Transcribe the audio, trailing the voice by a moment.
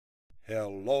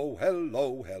Hello,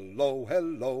 hello, hello,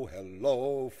 hello,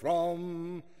 hello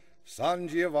from San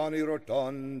Giovanni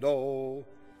Rotondo.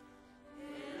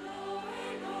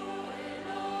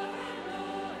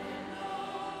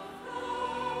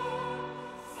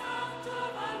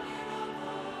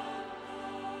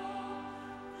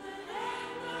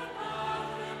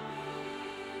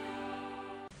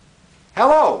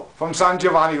 Hello from San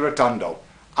Giovanni Rotondo.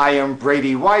 I am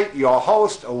Brady White, your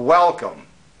host. Welcome.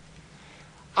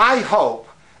 I hope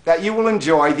that you will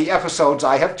enjoy the episodes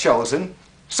I have chosen.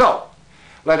 So,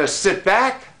 let us sit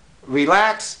back,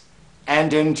 relax,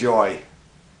 and enjoy.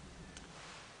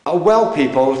 Well,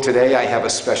 people, today I have a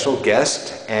special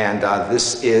guest, and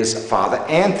this is Father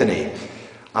Antony.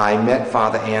 I met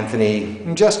Father Antony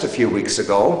just a few weeks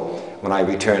ago when I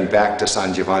returned back to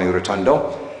San Giovanni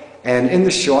Rotondo. And in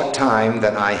the short time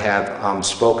that I have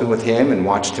spoken with him and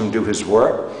watched him do his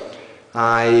work,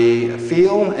 I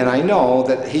feel and I know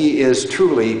that he is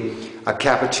truly a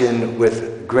Capuchin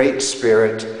with great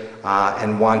spirit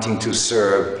and wanting to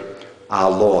serve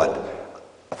our Lord.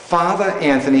 Father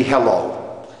Antony,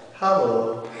 hello.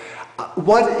 Hello.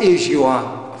 What is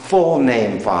your full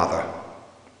name, Father?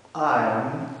 I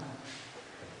am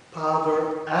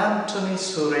Father Antony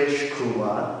Suresh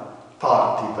Kumar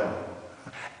Parthipan.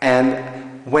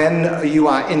 And when you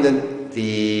are in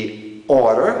the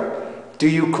order,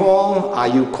 are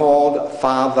you called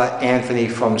Father Anthony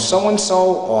from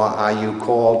so-and-so, or are you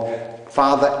called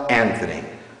Father Anthony?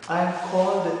 I am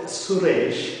called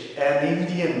Suresh, an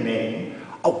Indian name.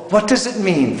 Oh, what does it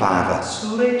mean, Father?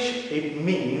 Suresh, it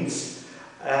means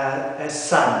a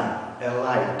sun, a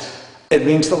light. It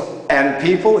means and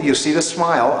people, you see the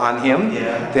smile on him.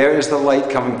 Yeah. There is the light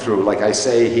coming through. Like I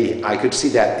say, I could see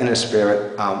that inner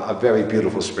spirit, a very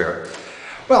beautiful spirit.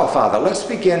 Well, Father, let's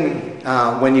begin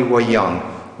when you were young.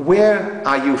 Where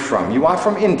are you from? You are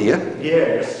from India?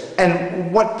 Yes.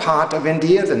 And what part of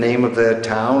India? The name of the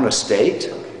town or state?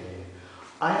 Okay.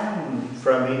 I am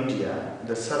from India,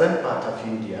 the southern part of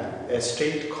India, a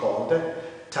state called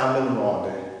Tamil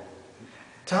Nadu.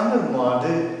 Tamil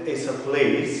Nadu is a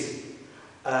place,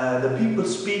 the people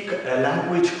speak a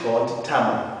language called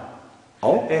Tamil.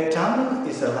 Oh. Tamil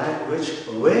is a language,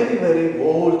 very, very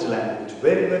old language,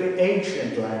 very, very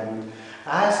ancient language,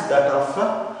 as that of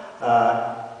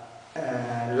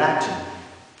Latin.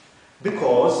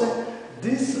 Because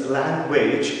this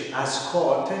language has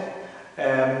got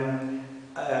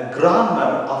a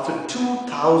grammar of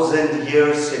 2,000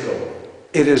 years ago.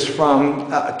 It is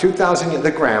from 2,000 years, the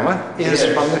grammar is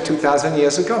Yes. from the 2,000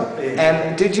 years ago. Yes.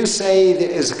 And did you say there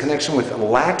is a connection with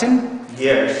Latin?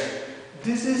 Yes.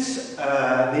 This is,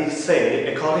 they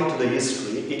say, according to the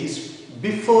history, it is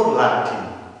before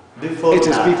Latin. Before It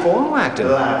is Latin. before Latin.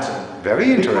 Latin.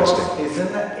 Very interesting. Because it's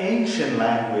an ancient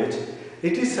language.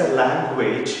 It is a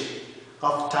language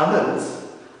of Tamils,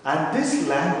 and this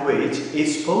language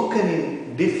is spoken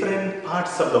in different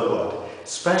parts of the world.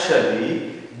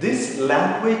 Especially, this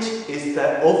language is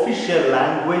the official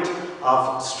language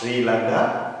of Sri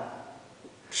Lanka,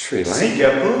 Sri Lanka.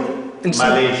 Singapore, And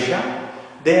Malaysia.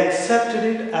 They accepted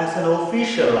it as an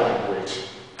official language.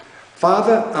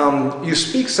 Father, you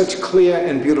speak such clear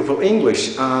and beautiful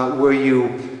English. Were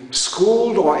you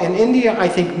schooled, or in India, I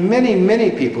think many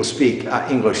people speak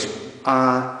English.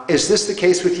 Is this the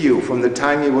case with you? From the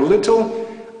time you were little,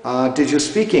 did you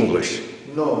speak English?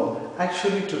 No,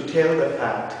 actually, to tell the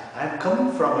fact, I'm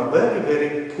coming from a very,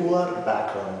 very poor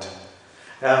background.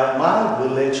 My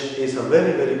village is a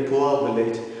very, very poor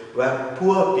village where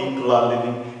poor people are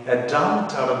living,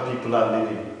 downtrodden people are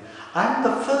living. I'm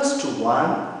the first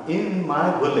one in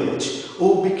my village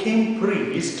who became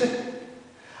priest,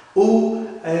 who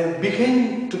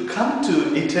began to come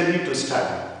to Italy to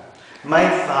study. My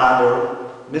father,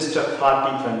 Mr.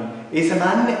 Parthipan, is an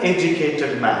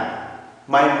uneducated man.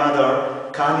 My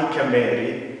mother, Kanika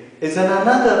Mary, is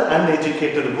another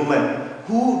uneducated woman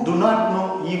who do not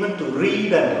know even to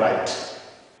read and write.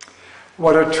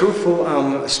 What a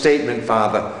truthful statement,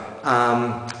 Father.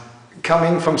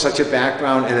 Coming from such a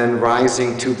background and then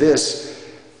rising to this,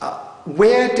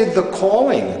 where did the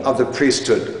calling of the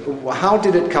priesthood, how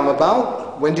did it come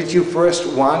about? When did you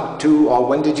first want to, or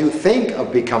when did you think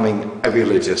of becoming a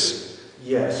religious?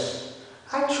 Yes,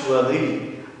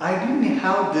 actually, I didn't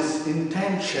have this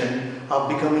intention of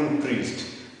becoming priest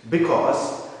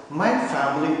because my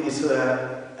family is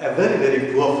a very,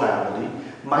 very poor family.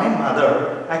 My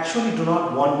mother actually do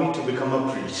not want me to become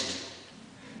a priest.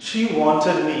 She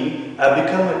wanted me to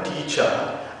become a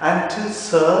teacher and to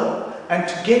serve and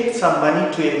to get some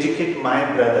money to educate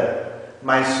my brother,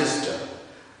 my sister.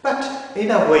 But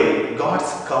in a way,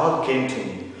 God's call came to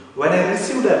me. When I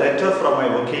received a letter from my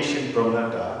vocation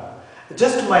promoter,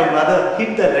 Just my mother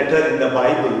hid the letter in the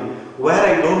Bible where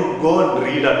I don't go and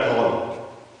read at all.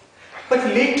 But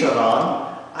later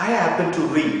on, I happened to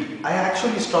read. I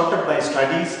actually started my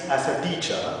studies as a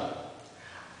teacher.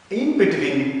 In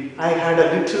between, I had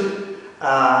a little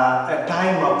a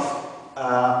time of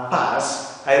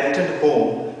pass. I returned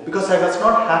home because I was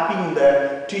not happy in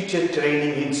the teacher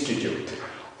training institute.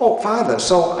 Oh, Father,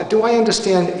 so do I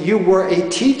understand you were a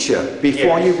teacher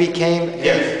before Yes. you became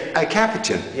Yes. a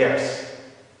Capuchin? Yes.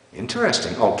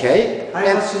 Interesting, okay.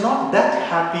 I was not that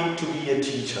happy to be a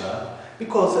teacher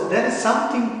because there is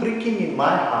something pricking in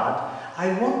my heart.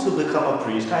 I want to become a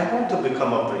priest. I want to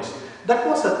become a priest. That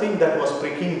was the thing that was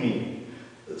pricking me.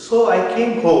 So I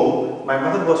came home. My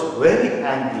mother was very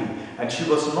angry and she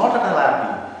was not at all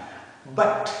happy.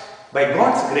 But by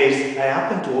God's grace, I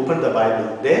happened to open the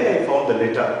Bible. There I found the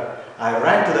letter. I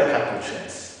ran to the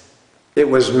Capuchins. It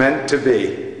was meant to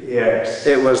be. Yes.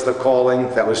 It was the calling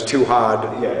that was too hard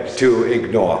Yes. to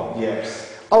ignore. Yes.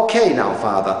 Okay now,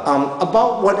 Father,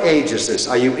 about what age is this?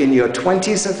 Are you in your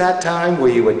 20s at that time? Were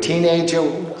you a teenager?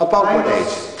 About what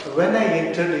age? When I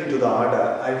entered into the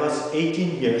order, I was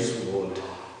 18 years old.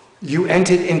 You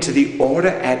entered into the order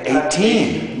at 18? At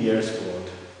 18 years old.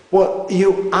 Well,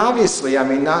 you obviously, I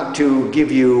mean, not to give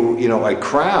you, a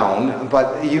crown,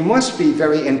 but you must be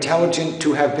very intelligent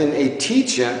to have been a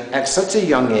teacher at such a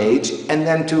young age and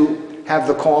then to have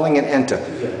the calling and enter.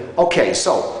 Yeah. Okay,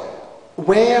 so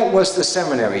where was the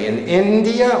seminary? In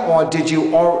India, or did you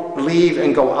leave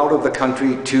and go out of the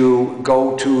country to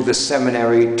go to the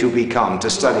seminary to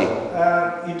study?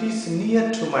 It is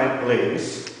near to my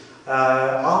place.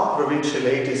 Our provincial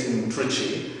aid is in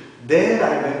Trichy. There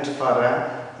I went for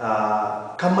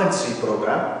a commencing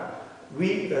program.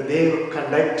 They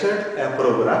conducted a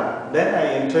program. Then I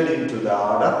entered into the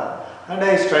order and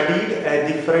I studied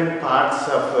different parts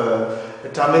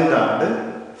of Tamil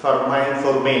Nadu for my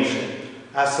formation.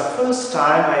 As the first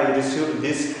time I received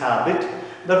this habit,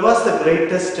 that was the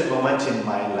greatest moment in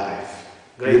my life.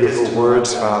 Beautiful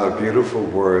words, Father, beautiful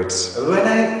words. When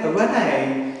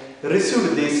I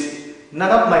received this,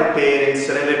 none of my parents,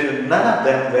 relatives, none of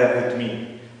them were with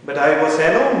me. But I was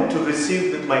alone to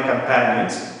receive with my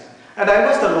companions. And I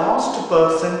was the last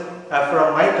person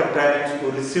from my companions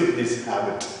who received this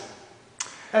habit.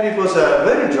 And it was a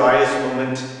very joyous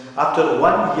moment. After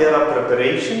 1 year of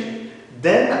preparation,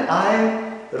 then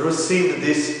I received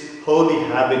this holy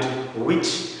habit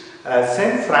which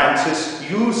Saint Francis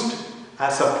used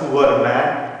as a poor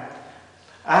man,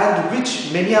 and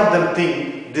which many of them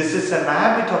think this is an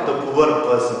habit of the poor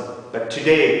person. But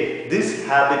today, this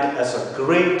habit has a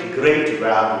great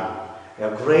value. The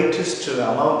greatest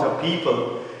amount of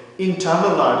people in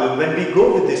Tamil Nadu, when we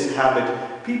go with this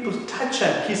habit, people touch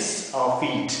and kiss our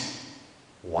feet.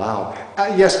 Wow.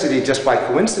 Yesterday, just by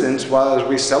coincidence,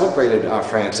 we celebrated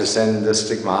Francis and the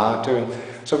stigmata.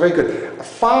 So very good.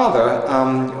 Father,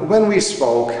 when we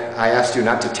spoke, I asked you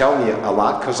not to tell me a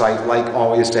lot because I like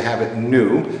always to have it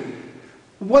new.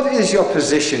 What is your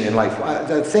position in life?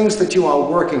 The things that you are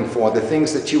working for, the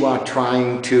things that you are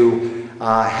trying to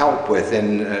help with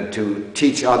and to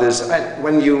teach others.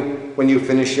 When you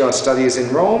finish your studies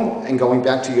in Rome and going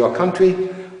back to your country,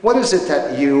 what is it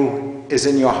that is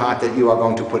in your heart that you are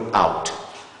going to put out?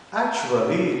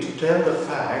 Actually, to tell the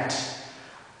fact,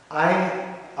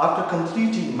 after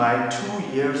completing my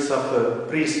 2 years of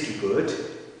priesthood,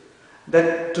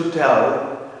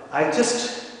 I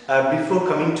just before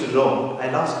coming to Rome,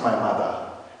 I lost my mother.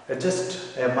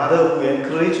 Just a mother who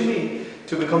encouraged me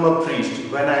to become a priest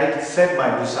when I said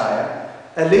my desire.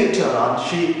 Later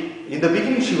on, in the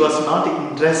beginning she was not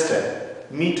interested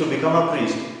me to become a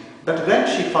priest. But when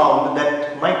she found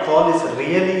that my call is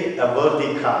really a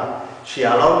worthy call, she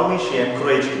allowed me, she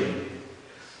encouraged me.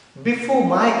 Before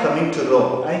my coming to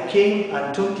Rome, I came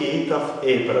on 28th of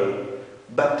April,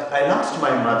 but I lost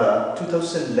my mother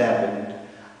 2011.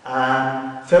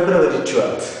 February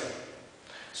 12th.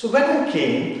 So when I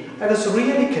came, I was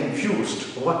really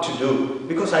confused what to do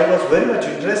because I was very much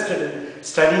interested in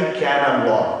studying canon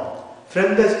law.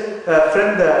 From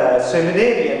the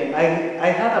seminarian, I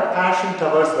had a passion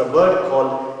towards the word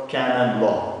called canon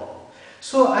law.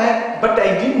 But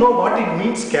I didn't know what it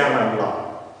means, canon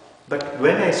law. But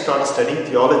when I started studying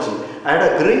theology, I had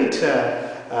a great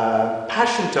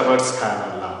passion towards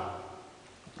canon law.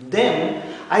 Then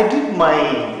I did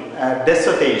my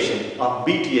dissertation of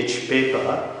BTH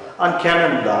paper on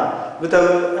canon law with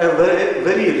a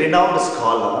very renowned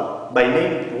scholar by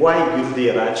name Y.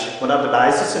 Gurudiyaraj, one of the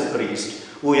diocesan priests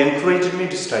who encouraged me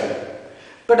to study.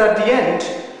 But at the end,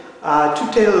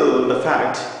 to tell the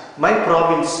fact, my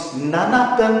province, none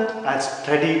of them has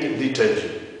studied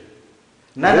liturgy.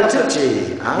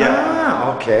 Liturgy.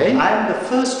 Okay. I am the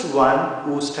first one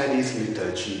who studies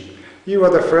liturgy. You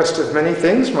are the first of many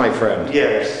things, my friend.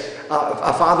 Yes.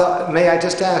 Father, may I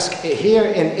just ask, here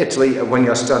in Italy, when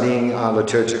you're studying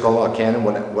liturgical or canon,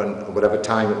 whatever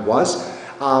time it was,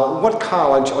 what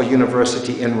college or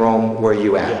university in Rome were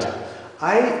you at? Yeah.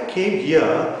 I came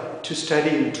here to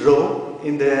study in Rome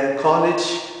in the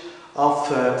college of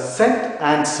St.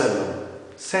 Anselm.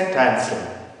 St. Anselm.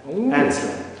 Ooh.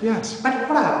 Anselm. Yes. But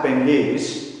what happened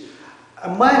is,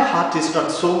 my heart is not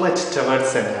so much towards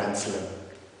St. Anselm.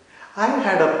 I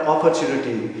had an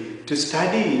opportunity to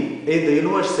study in the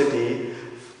university,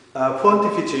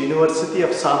 Pontificia University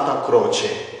of Santa Croce.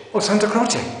 Oh, Santa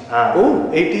Croce.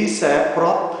 It is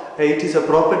a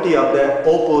property of the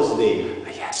Opus Dei.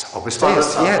 Yes, Opus Dei.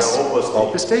 Yes.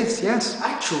 Opus Dei. Yes.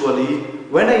 Actually,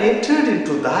 when I entered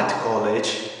into that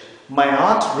college, my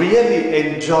heart really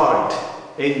enjoyed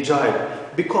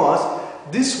because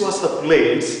this was the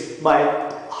place my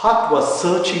heart was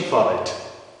searching for it.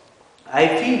 I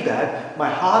feel that my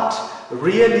heart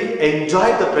really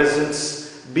enjoyed the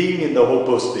presence being in the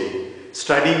Opus Dei,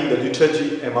 studying the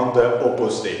liturgy among the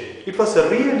Opus Dei. It was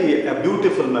really a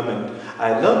beautiful moment.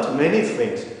 I learned many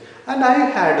things, and I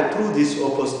had, through this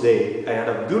Opus Dei, I had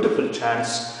a beautiful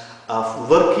chance of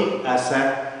working as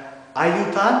an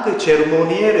aiutante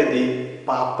cerimoniere di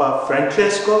Papa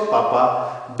Francesco,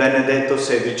 Papa Benedetto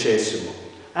XVI.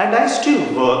 And I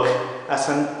still work as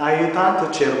an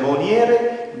aiutante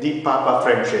cerimoniere di Papa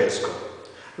Francesco.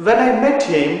 When I met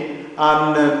him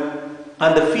on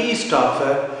the feast of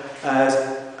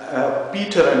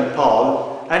Peter and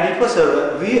Paul, and it was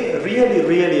a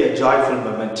really a joyful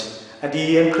moment, and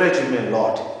he encouraged me a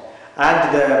lot.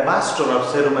 And the master of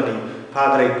ceremony,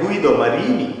 Padre Guido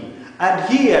Marini,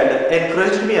 and he had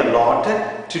encouraged me a lot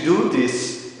to do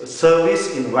this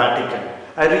service in Vatican.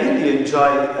 I really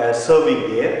enjoy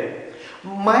serving there.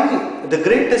 The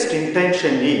greatest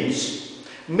intention is,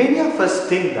 many of us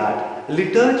think that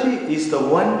liturgy is the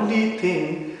only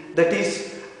thing that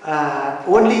is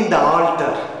only in the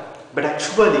altar. But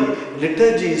actually,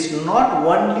 liturgy is not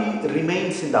only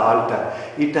remains in the altar,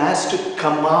 it has to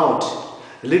come out.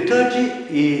 Liturgy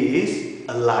is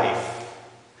a life.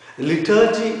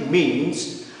 Liturgy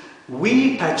means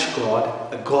we touch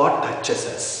God, God touches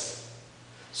us.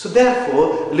 So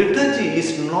therefore, liturgy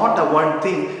is not a one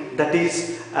thing that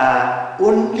is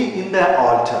only in the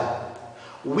altar.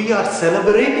 We are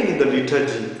celebrating in the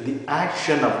liturgy the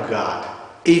action of God.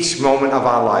 Each moment of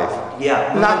our life.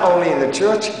 Yeah. Not only in the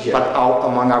church, but out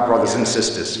among our brothers and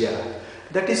sisters. Yeah.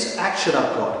 That is action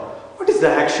of God. What is the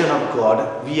action of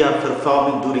God we are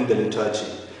performing during the liturgy?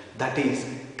 That is,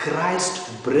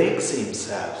 Christ breaks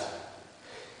himself.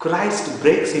 Christ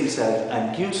breaks himself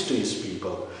and gives to his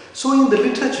people. So in the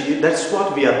liturgy, that's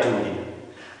what we are doing.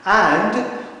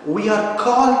 And we are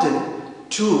called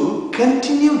to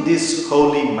continue this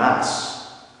Holy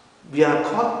Mass. We are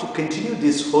called to continue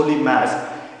this Holy Mass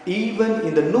even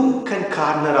in the nook and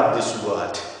corner of this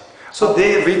world. So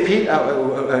they repeat.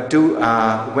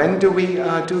 When do we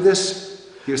do this?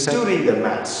 You said during the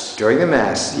Mass. During the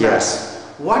Mass. Yes.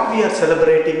 What we are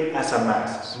celebrating as a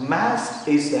Mass? Mass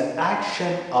is the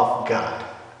action of God.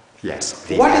 Yes.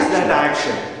 What is that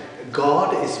action?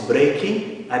 God is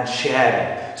breaking and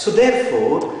sharing. So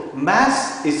therefore,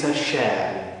 Mass is a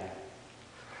sharing.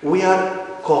 We are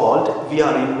called, we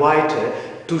are invited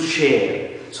to share.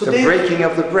 So the breaking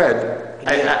of the bread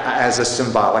as a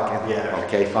symbolic. Yeah.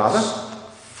 Okay, Father?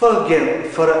 For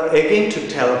again to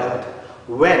tell that,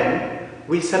 when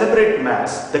we celebrate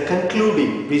Mass, the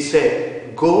concluding, we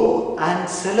say, go and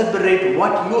celebrate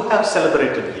what you have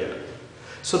celebrated here.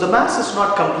 So the Mass is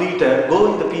not completed,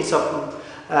 go in the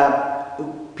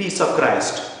peace of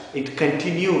Christ. It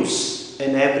continues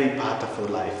in every part of our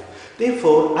life.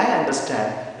 Therefore, I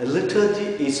understand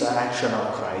liturgy is an action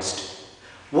of Christ.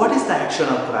 What is the action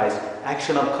of Christ?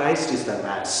 Action of Christ is the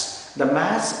Mass. The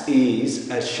Mass is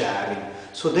a sharing.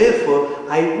 So therefore,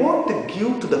 I want to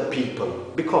give to the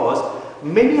people, because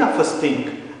many of us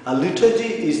think a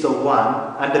liturgy is the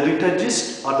one, and the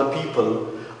liturgists or the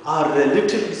people are a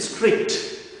little strict,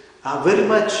 are very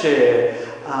much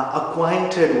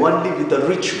acquainted only with the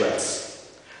rituals.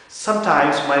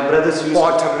 Sometimes my brothers used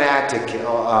automatic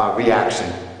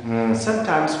reaction.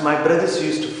 Sometimes my brothers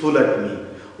used to fool at me.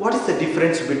 What is the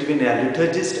difference between a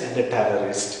liturgist and a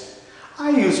terrorist? I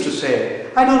used to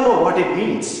say, I don't know what it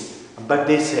means. But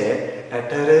they say, a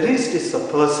terrorist is a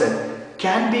person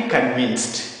can be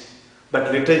convinced,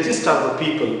 but liturgists are the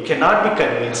people cannot be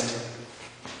convinced.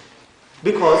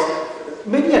 Because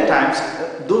many a times,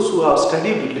 those who have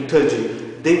studied liturgy,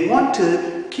 they want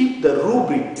to keep the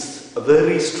rubrics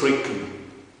very strictly.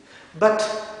 But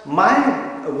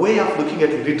my way of looking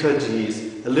at liturgy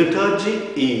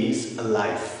is a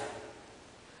life.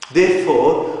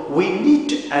 Therefore, we need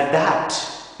to adapt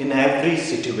in every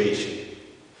situation.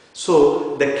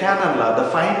 So the canon law, the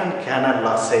final canon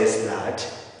law says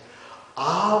that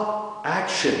our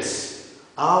actions,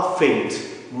 our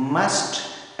faith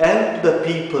must help the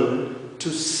people to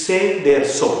save their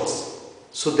souls.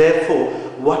 So therefore,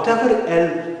 whatever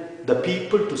help the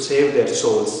people to save their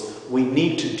souls, we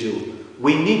need to do.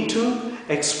 We need to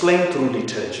explain through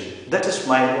liturgy. That is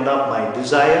one of my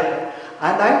desire,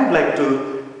 and I would like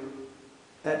to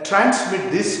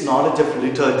transmit this knowledge of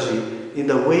liturgy in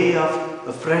the way of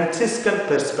a Franciscan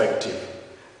perspective.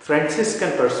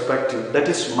 Franciscan perspective, that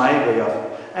is my way of.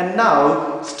 And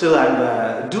now, still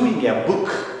I'm doing a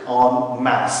book on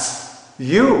Mass.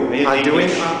 You are doing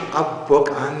a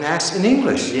book on Mass in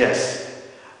English? Yes.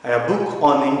 A book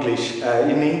on English,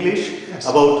 in English, yes,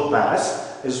 about Mass.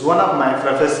 Is one of my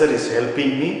professors is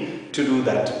helping me to do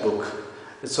that book.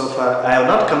 So far I have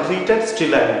not completed,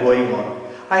 still I am going on.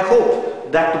 I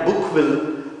hope that book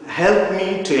will help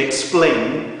me to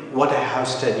explain what I have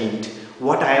studied,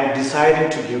 what I am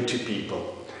deciding to give to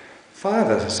people.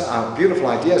 Father, beautiful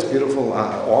ideas, beautiful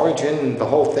origin, the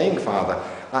whole thing, Father.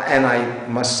 And I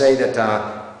must say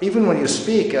that even when you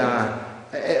speak,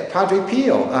 Padre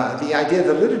Pio, the idea of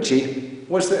the liturgy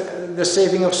was the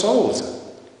saving of souls.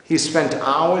 He spent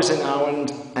hours and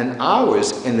hours and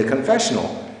hours in the confessional.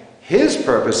 His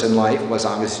purpose in life was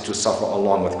obviously to suffer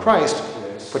along with Christ,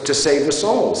 yes, but to save the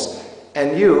souls.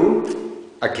 And you,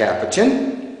 a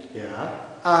Capuchin,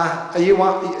 yeah, you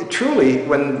are truly,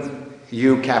 when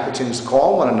you Capuchins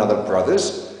call one another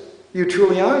brothers, you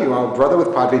truly are. You are a brother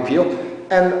with Padre Pio.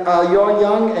 And you're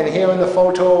young, and here in the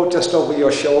photo, just over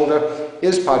your shoulder,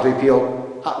 is Padre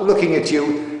Pio looking at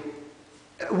you,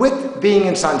 with being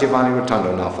in San Giovanni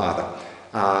Rotondo now, Father,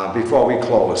 before we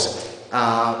close.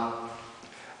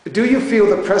 Do you feel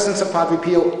the presence of Padre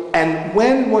Pio? And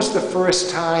when was the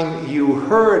first time you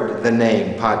heard the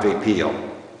name Padre Pio?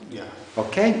 Yeah.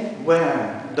 Okay?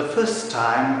 When the first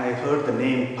time I heard the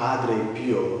name Padre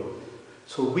Pio,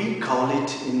 so we call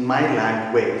it in my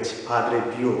language, Padre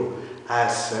Pio,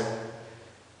 as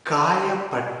Kaya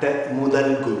Patta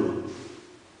Mudal Guru.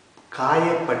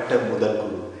 Kaya Patta Mudal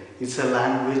Guru. It's a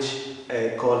language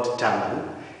called Tamil.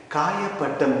 Kaya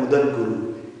Patta Mudal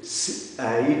Guru.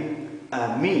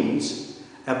 It means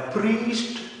a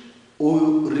priest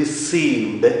who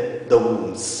received the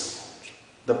wounds.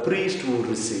 The priest who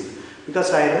received.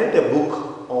 Because I read a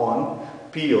book on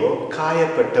Pio, Kaya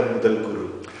Patta Mudal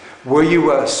Guru. Were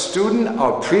you a student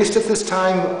or priest at this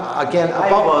time? Again,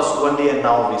 I was only a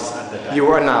novice at the time. You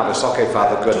were a novice. Okay,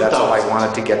 Father, good. That's what I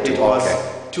wanted to get to. It was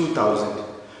 2000.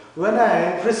 When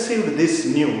I received this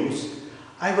news,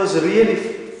 I was really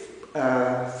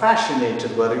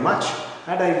fascinated very much,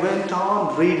 and I went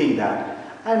on reading that.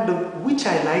 And which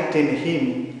I liked in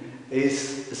him is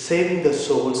saving the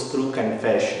souls through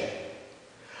confession.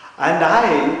 And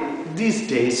I, these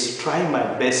days, try my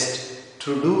best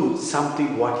to do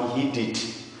something what he did.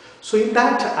 So in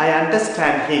that I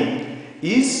understand him.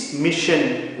 His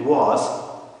mission was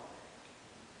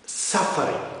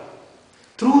suffering.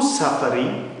 Through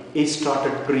suffering, he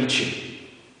started preaching.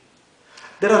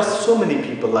 There are so many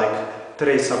people like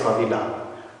Teresa of Avila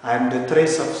and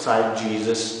Teresa of Sight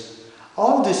Jesus.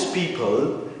 All these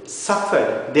people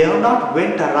suffered. They have not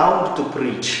went around to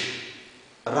preach.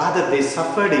 Rather, they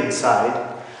suffered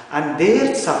inside, and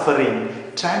their suffering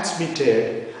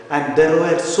transmitted, and there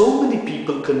were so many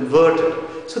people converted.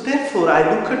 So therefore, I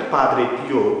look at Padre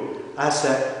Pio as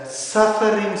a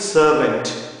suffering servant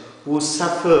who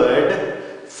suffered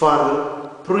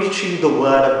for preaching the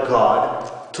word of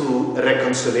God through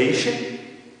reconciliation,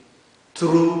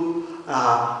 through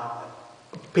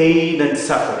pain and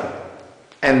suffering.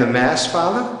 And the Mass,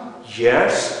 Father?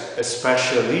 Yes,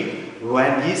 especially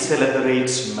when he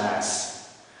celebrates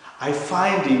Mass. I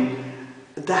find him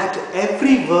that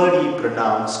every word he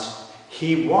pronounced,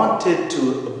 he wanted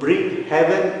to bring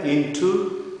heaven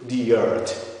into the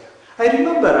earth. I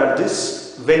remember at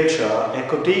this venture a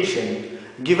quotation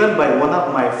given by one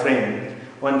of my friends,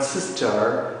 one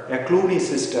sister, a Clooney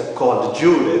sister called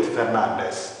Judith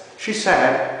Fernandez. She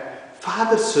said,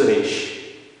 Father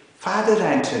Suresh, Father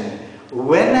Antony,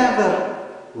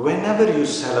 whenever you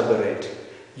celebrate,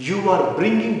 you are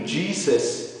bringing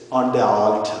Jesus on the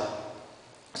altar.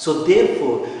 So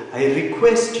therefore, I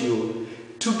request you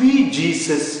to be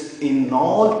Jesus in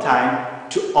all time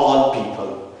to all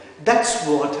people. That's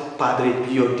what Padre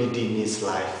Pio did in his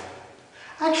life.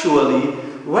 Actually,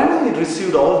 when I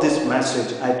received all this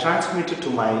message, I transmitted to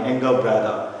my younger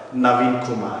brother, Naveen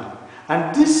Kumar.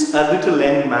 And this little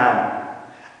young man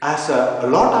has a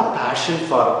lot of passion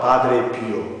for Padre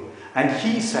Pio. And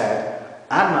he said,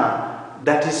 Anna,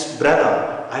 that is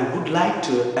brother, I would like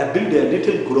to build a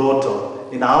little grotto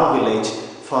in our village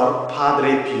for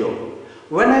Padre Pio.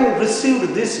 When I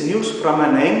received this news from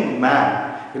a young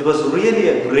man, it was really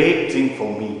a great thing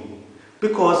for me.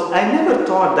 Because I never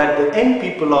thought that the young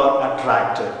people are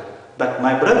attracted. But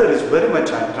my brother is very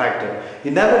much attracted. He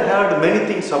never heard many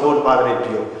things about Padre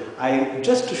Pio. I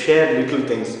just shared little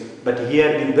things, but he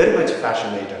had been very much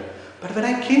fascinated. But when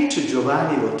I came to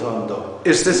Giovanni Rotondo...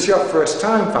 Is this your first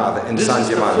time, Father, in San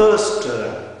Giovanni? This is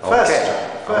the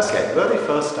first time, very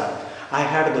first time. I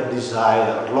had the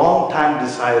desire, long time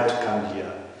desire to come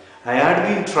here. I had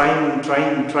been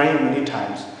trying many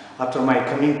times after my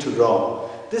coming to Rome.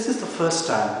 This is the first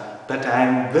time that I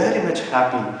am very much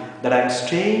happy that I am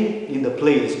staying in the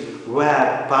place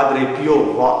where Padre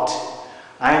Pio walked.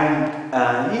 I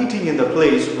am eating in the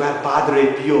place where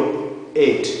Padre Pio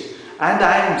ate. And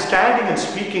I am standing and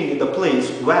speaking in the place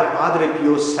where Padre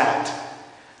Pio sat.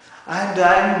 And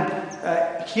I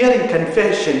am hearing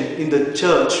confession in the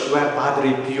church where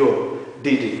Padre Pio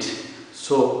did it.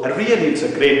 So really it's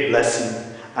a great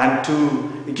blessing. And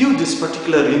to give this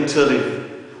particular interview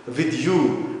with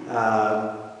you,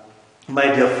 my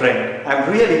dear friend,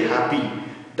 I'm really happy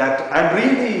that I'm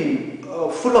really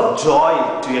full of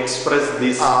joy to express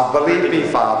this. Believe me,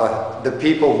 Father, the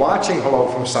people watching Hello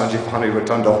from San Giovanni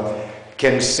Rotondo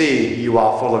can see you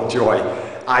are full of joy.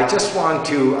 I just want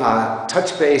to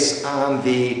touch base on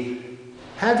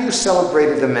have you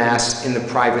celebrated the Mass in the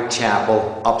private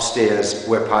chapel upstairs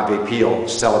where Padre Pio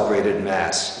celebrated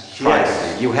Mass privately?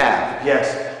 Yes. You have?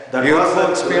 Yes. That Beautiful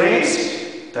was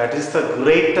experience? That is the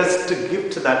greatest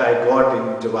gift that I got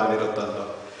in Giovanni Rotondo.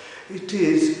 It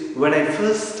is when I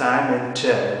first time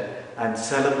entered and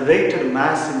celebrated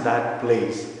Mass in that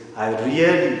place, I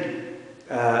really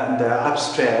the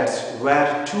upstairs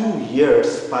where 2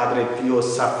 years Padre Pio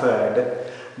suffered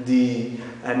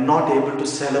and not able to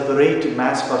celebrate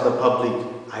Mass for the public.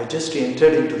 I just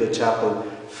entered into the chapel.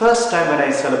 First time when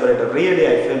I celebrated, really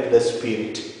I felt the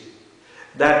Spirit.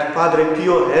 That Padre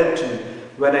Pio helped me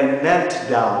when I knelt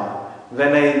down,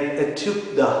 when I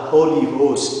took the Holy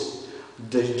Host,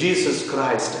 the Jesus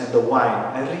Christ and the wine.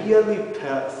 I really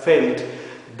felt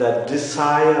the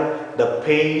desire, the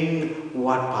pain,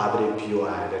 what Padre Pio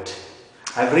added.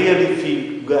 I really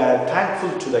feel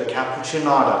thankful to the Capuchin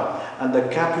order and the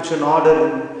Capuchin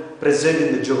order present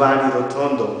in the Giovanni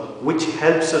Rotondo, which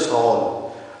helps us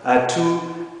all to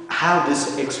have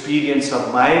this experience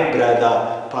of my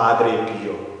brother Padre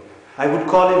Pio. I would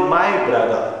call him my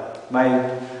brother, my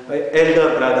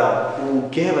elder brother, who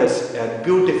gave us a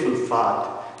beautiful path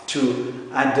to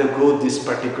undergo this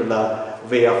particular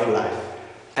way of life.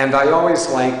 And I always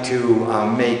like to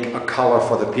make a color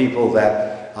for the people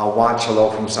that watch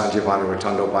Hello from San Giovanni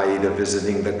Rotondo by either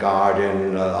visiting the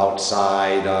garden,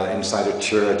 outside, inside a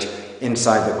church,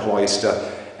 inside the cloister.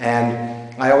 And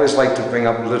I always like to bring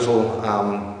up little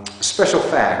special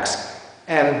facts.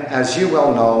 And as you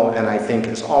well know, and I think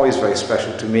is always very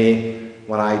special to me,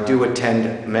 when I do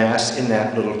attend Mass in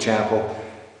that little chapel,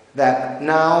 that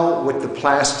now with the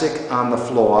plastic on the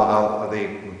floor, the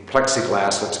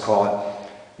plexiglass, let's call it,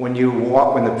 when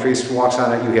the priest walks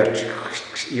on it,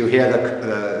 you hear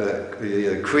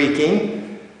the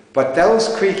creaking, but those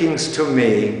creakings to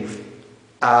me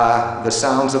are the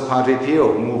sounds of Padre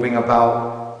Pio moving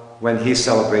about when he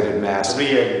celebrated Mass.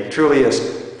 Really? Truly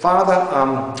is.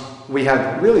 Father, we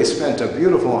have really spent a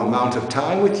beautiful amount of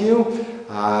time with you.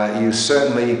 You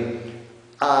certainly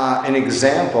are an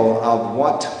example of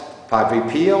what Padre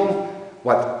Pio,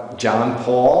 what John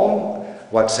Paul,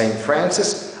 what St.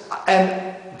 Francis,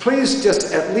 and please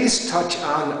just at least touch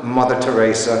on Mother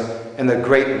Teresa and the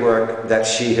great work that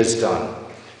she has done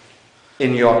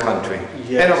in your country.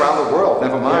 Yes. And around the world,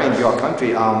 never mind your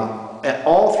country,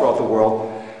 all throughout the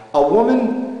world. A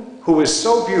woman who is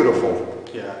so beautiful,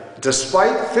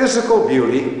 despite physical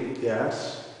beauty,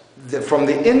 from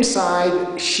the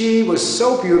inside she was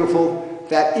so beautiful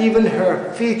that even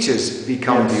her features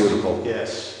become beautiful.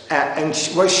 Yes. And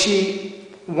was she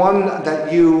one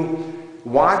that you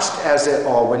watched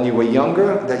or when you were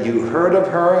younger, that you heard of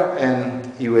her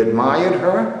and you admired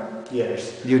her?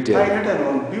 Yes. You did. I had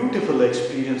a beautiful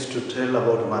experience to tell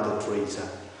about Mother Teresa.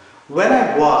 When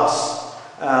I was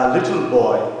a little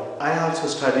boy, I also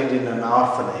studied in an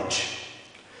orphanage.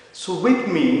 So with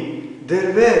me,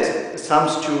 there were some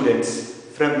students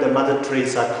from the Mother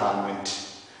Teresa convent.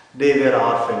 They were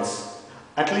orphans.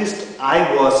 At least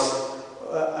I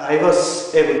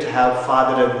was able to have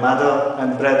father and mother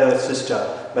and brother,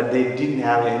 sister, but they didn't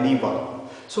have anyone.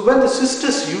 So when the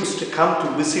sisters used to come to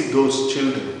visit those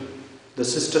children, the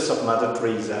sisters of Mother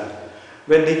Teresa,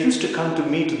 when they used to come to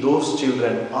meet those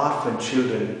children, orphan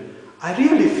children, I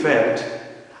really felt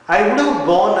I would have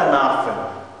born an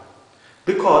orphan,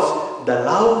 because the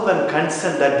love and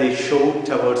concern that they showed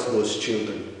towards those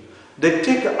children. They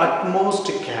take utmost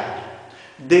care.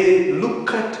 They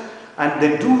look at and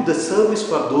they do the service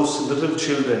for those little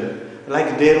children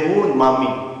like their own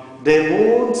mommy, their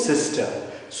own sister.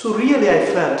 So really I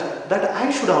felt that I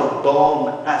should have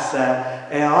born as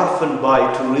an orphan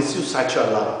boy to receive such a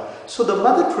love. So the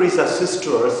Mother Teresa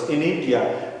sisters in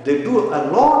India, they do a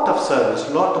lot of service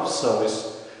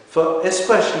for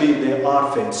especially the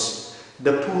orphans,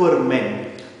 the poor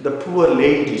men, the poor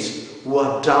ladies who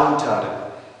are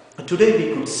downtrodden. Today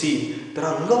we could see there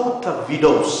are a lot of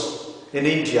widows in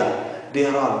India. They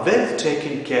are all well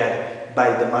taken care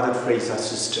by the Mother Teresa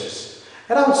sisters.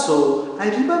 And also I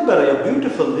remember a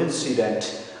beautiful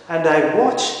incident, and I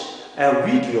watched a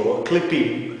video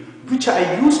clipping which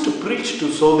I used to preach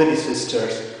to so many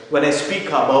sisters when I speak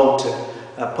about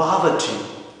poverty.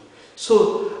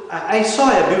 So I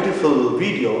saw a beautiful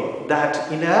video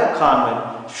that in her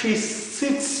convent she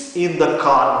sits in the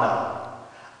corner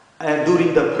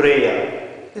during the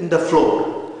prayer in the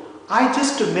floor. I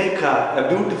just make a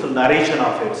beautiful narration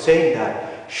of it, saying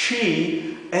that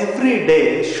she every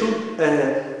day should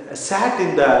sat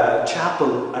in the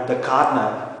chapel at the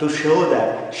corner to show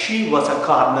that she was a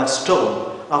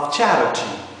cornerstone of charity.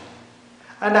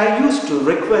 And I used to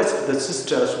request the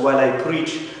sisters while I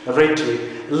preach a retreat,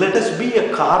 let us be a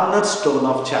cornerstone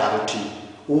of charity,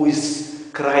 who is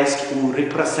Christ, who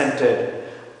represented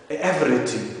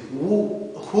everything,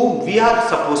 whom we are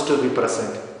supposed to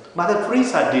represent. Mother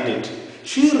Teresa did it.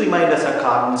 She remained as a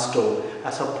cornerstone,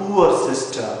 as a poor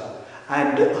sister,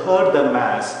 and heard the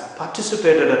Mass,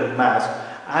 participated in Mass,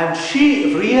 and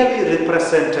she really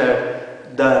represented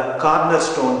the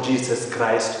cornerstone Jesus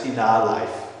Christ in our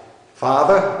life.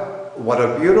 Father, what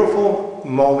a beautiful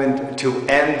moment to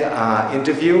end our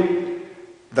interview.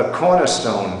 The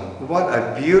cornerstone, what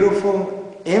a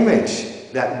beautiful image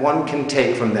that one can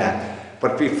take from that.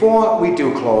 But before we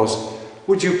do close,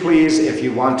 would you please, if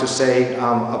you want to say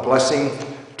a blessing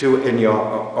in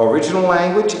your original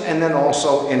language and then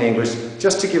also in English,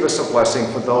 just to give us a blessing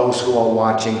for those who are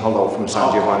watching Hello from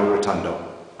San Giovanni Rotondo.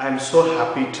 I'm so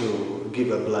happy to give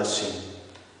a blessing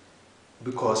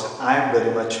because I am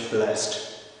very much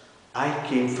blessed. I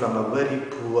came from a very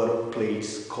poor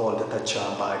place called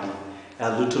Tachambadi,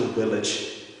 a little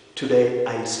village. Today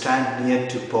I stand near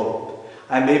to Pope.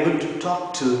 I'm able to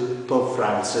talk to Pope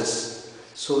Francis.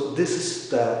 So this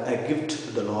is a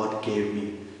gift the Lord gave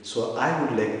me. So I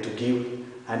would like to give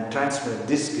and transmit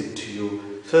this gift to you,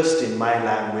 first in my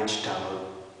language, Tamil.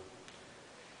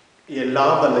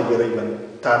 எல்லாம் வல்ல இறைவன்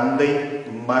தந்தை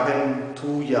மகன்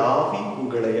தூயாவி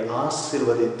உங்களை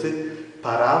ஆசீர்வதித்து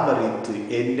பராமரித்து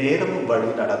எந்நேரமும் வழி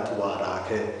நடத்துவாராக.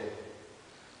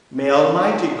 May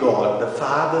Almighty God, the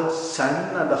Father, Son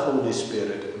and the Holy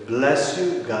Spirit bless you,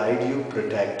 guide you,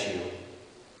 protect you.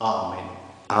 Amen.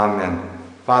 Amen.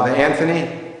 Father Anthony,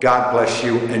 God bless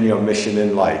you in your mission in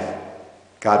life.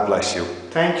 God bless you.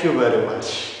 Thank you very much.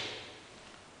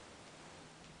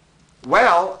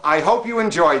 Well, I hope you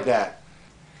enjoyed that.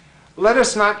 Let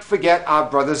us not forget our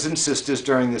brothers and sisters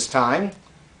during this time.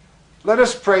 Let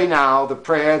us pray now the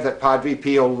prayer that Padre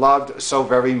Pio loved so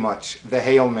very much, the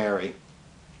Hail Mary.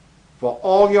 For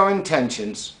all your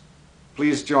intentions,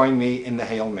 please join me in the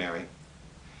Hail Mary.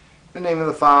 In the name of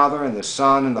the Father, and the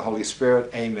Son, and the Holy Spirit,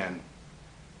 amen.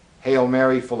 Hail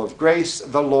Mary, full of grace,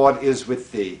 the Lord is with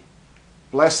thee.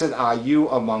 Blessed are you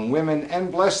among women,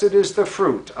 and blessed is the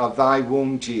fruit of thy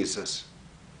womb, Jesus.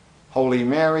 Holy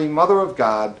Mary, Mother of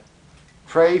God,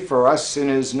 pray for us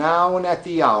sinners now and at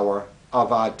the hour of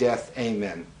our death.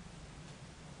 Amen.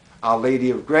 Our Lady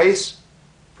of Grace,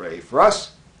 pray for us.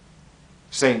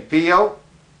 St. Pio,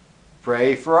 pray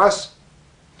for us.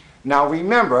 Now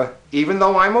remember, even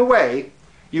though I'm away,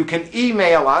 you can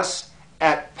email us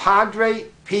at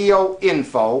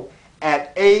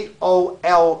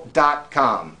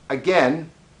padrepioinfo@aol.com. Again,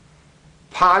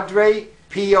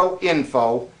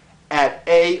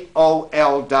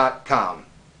 padrepioinfo@aol.com.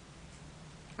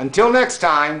 Until next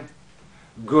time,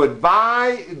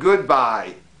 goodbye, goodbye.